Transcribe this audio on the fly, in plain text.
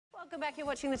Welcome back. You're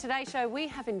watching the Today Show. We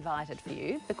have invited for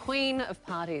you the Queen of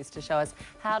Parties to show us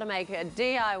how to make a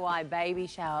DIY baby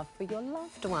shower for your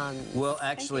loved ones. Well,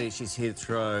 actually, she's here to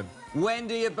throw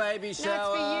Wendy a baby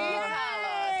shower. No,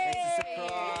 it's for you,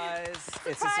 Carlos. It's a surprise.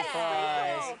 It's a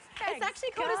surprise. It's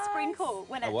actually called a sprinkle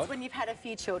when you've had a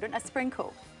few children. A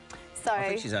sprinkle. So I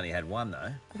think she's only had one,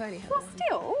 though. I've only had well, one.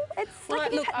 still, it's Well,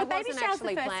 like look, I the baby wasn't shower's the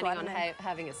actually first planning one, on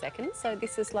having a second, so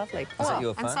this is lovely. Is that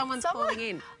your phone? And someone's calling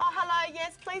in. Oh, hello.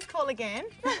 Yes, please call again.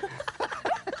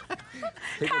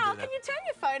 Carl, can you turn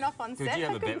your phone off on set? Could you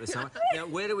have a bet with someone? Now,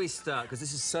 where do we start? Because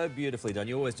this is so beautifully done.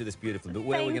 You always do this beautifully, but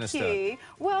where are we going to start? Thank you.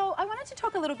 Well, I wanted to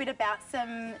talk a little bit about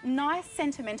some nice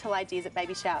sentimental ideas at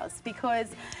baby showers, because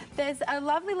there's a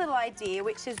lovely little idea,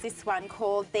 which is this one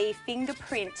called the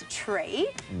fingerprint tree.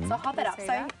 So I'll hold that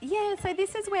up. Yeah, so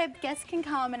this is where guests can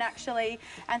come and actually,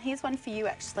 and here's one for you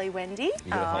actually, Wendy.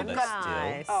 You gotta hold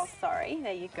that still. Oh, sorry.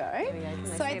 There you go.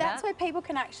 So that's where people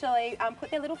can actually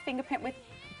put their little fingerprint with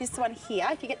this one here.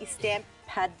 If you get your stamp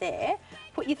pad there,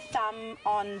 put your thumb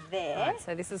on there. Right,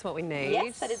 so this is what we need.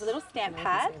 Yes, so there's a little stamp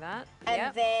pad. See that.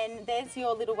 And then there's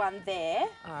your little one there.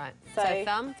 All right. So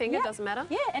thumb, finger, doesn't matter?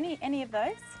 Yeah, any of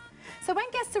those. So when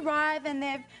guests arrive and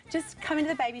they've just come into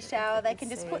the baby shower, they can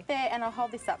just put their, and I'll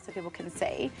hold this up so people can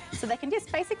see, so they can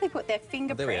just basically put their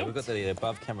fingerprint. There we are, we've got the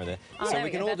above camera there. Oh, so there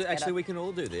we can go. all do, actually we can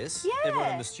all do this. Yeah.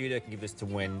 Everyone in the studio can give this to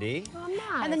Wendy. Oh,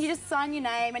 nice. And then you just sign your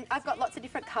name, and I've got lots of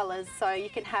different colours, so you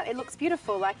can have, it looks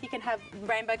beautiful, like you can have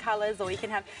rainbow colours, or you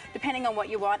can have, depending on what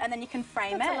you want, and then you can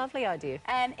frame it. That's a lovely idea.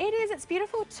 And it's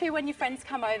beautiful too when your friends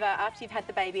come over after you've had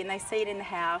the baby and they see it in the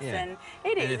house, and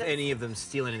it is. And if any of them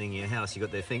steal anything in your house, you've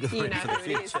got their fingerprint for the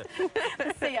future.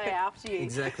 The CO after you.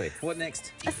 Exactly. What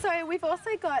next? So we've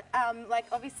also got, like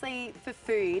obviously for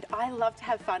food, I love to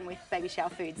have fun with baby shower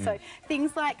food. So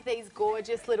things like these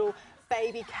gorgeous little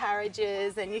baby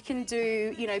carriages, and you can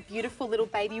do, you know, beautiful little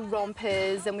baby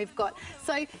rompers, and we've got,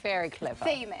 so very clever.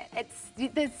 Theme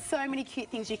it. There's so many cute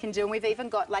things you can do, and we've even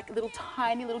got like little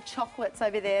tiny little chocolates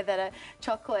over there that are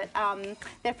chocolate.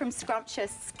 They're from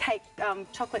Scrumptious Cake,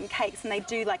 chocolate and cakes, and they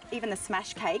do like even the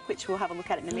smash cake, which we'll have a look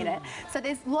at in a minute. So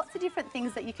there's lots of different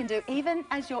things that you can do, even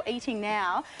as you're eating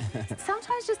now.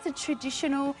 Sometimes just a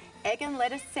traditional egg and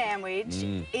lettuce sandwich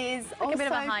is like also a bit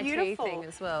of a high beautiful tea thing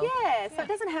as well. Yeah, so it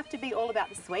doesn't have to be all about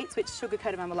the sweets, which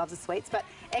sugar-coated mama loves the sweets, but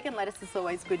egg and lettuce is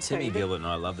always good too. Timmy Gilbert and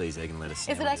I love these egg and lettuce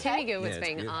Is it sandwiches. okay? Timmy Gilbert's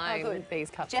been eyeing these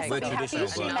cupcakes We're traditional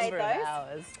for a blokes. number of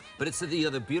hours. But it's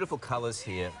the beautiful colours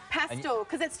here. Pastel,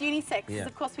 because it's unisex. Yeah.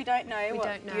 Of course, we don't know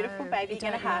what beautiful baby you're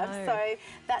going to have. So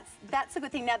that's a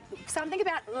good thing. Now, something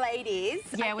about ladies.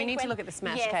 Yeah, we need to look at the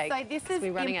smash cake. So this is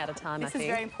we're running out of time. This is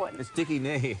very important. It's Dickie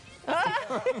Nee.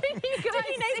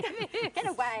 Get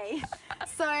away.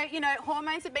 So, you know,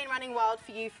 hormones have been running wild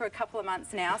for you for a couple of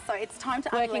months now, so it's time to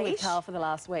Working with Carl for the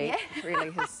last week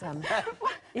really has...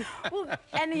 well,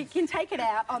 and you can take it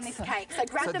out on this cake. So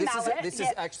grab the mallet. This is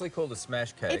actually called a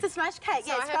smash cake. It's a smash cake,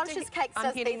 So yeah. Scrumptious Cakes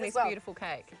does these this as well. beautiful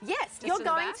cake. Yes, you're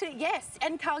going to, yes.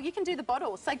 And Carl, you can do the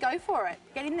bottle, so go for it.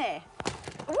 Get in there.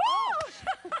 Woo!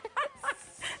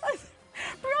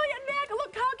 Brilliant, now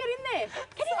look, Carl, get in there.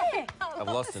 Get in there. I've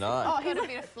lost an eye. Oh, Got a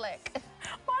bit of fleck.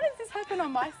 Why does this happen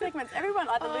on my segments? Everyone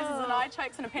either loses an eye,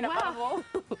 chokes on a peanut butter ball.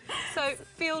 So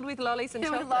filled with lollies and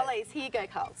chocolate. Filled with lollies. Here you go,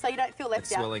 Carl. So you don't feel left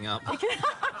It's out. swelling up.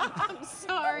 I'm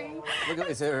sorry. Look,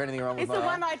 is there anything wrong with It's my the eye?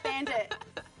 one-eyed bandit,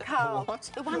 Carl. What?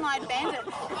 The one-eyed bandit.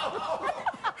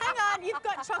 Hang on, you've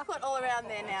got chocolate all around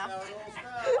there now.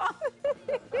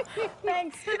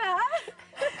 Thanks for that.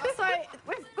 So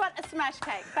we've got a smash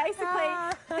cake. Basically,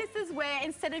 this is where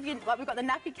instead of we've got the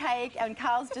nappy cake, and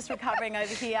Carl's just recovering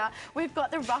over here. We've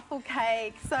got the ruffle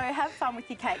cake. So have fun with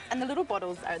your cake, and the little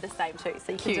bottles are the same too.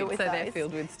 So you can do it with so those. they're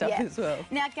filled with stuff as well.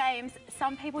 Now games.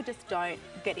 Some people just don't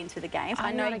get into the games.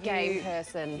 I'm know not a game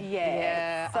person.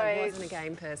 Yeah, So I wasn't a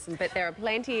game person, but there are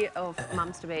plenty of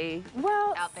mums to be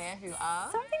out there who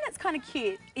are. Something that's kind of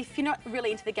cute, if you're not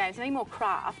really into the games, maybe more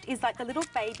craft, is like the little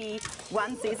baby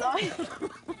onesies.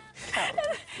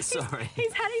 Sorry.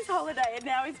 He's had his holiday and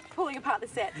now he's pulling apart the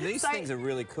set. These things are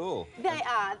really cool. They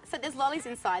are. So there's lollies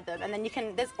inside them, and then you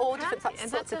can, there's all different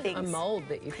sorts of things. A mould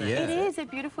that you've made. Yeah. It is a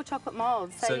beautiful chocolate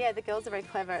mould. So yeah, the girls are very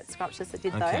clever at Scrumptious that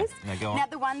did those. Now go on. Now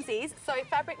the onesies, so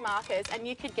fabric markers, and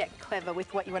you could get clever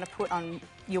with what you want to put on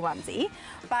your onesie.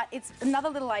 But it's another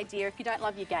little idea if you don't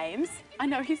love your games. I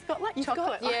know he's got like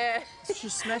chocolate. Yeah. She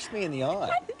smashed me in the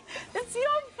eye. That's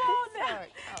your fault now. Sorry.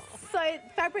 Oh. So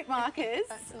fabric markers.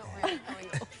 That's not where I'm going.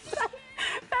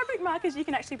 Fabric tick markers you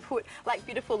can actually put like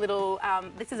beautiful little,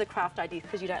 this is a craft idea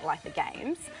because you don't like the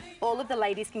games. All of the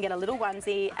ladies can get a little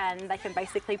onesie and they can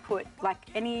basically put like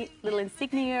any little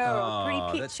insignia or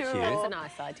pretty that's picture. cute. That's a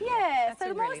nice idea. Yeah, That's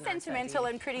so a more really nice sentimental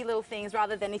idea. and pretty little things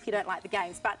rather than if you don't like the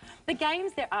games. But the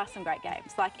games, there are some great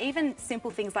games, like even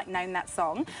simple things like Name That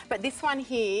Song. But this one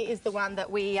here is the one that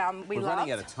we We're love.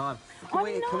 running out of time. Oh,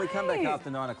 Can we come back no. after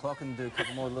 9 o'clock and do a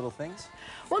couple more little things?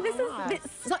 Well, this Nice.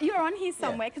 is so you're on here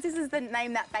somewhere because this is the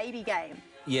Name That Baby game.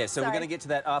 Yeah, so we're Sorry. going to get to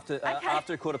that after Okay.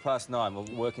 after 9:15.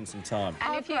 We'll work in some time.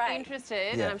 And Oh, if you're great.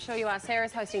 interested, Yeah. and I'm sure you are,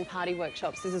 Sarah's hosting party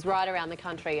workshops. This is right around the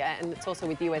country, and it's also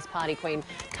with US Party Queen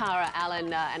Tara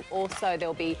Allen, and also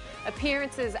there'll be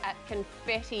appearances at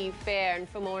Confetti Fair. And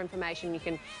for more information, you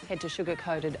can head to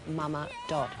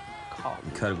sugarcoatedmama.com.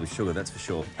 Coated with sugar, that's for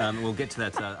sure. We'll get to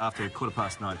that after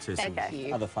 9:15 too. Thank Some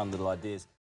you. other fun little ideas.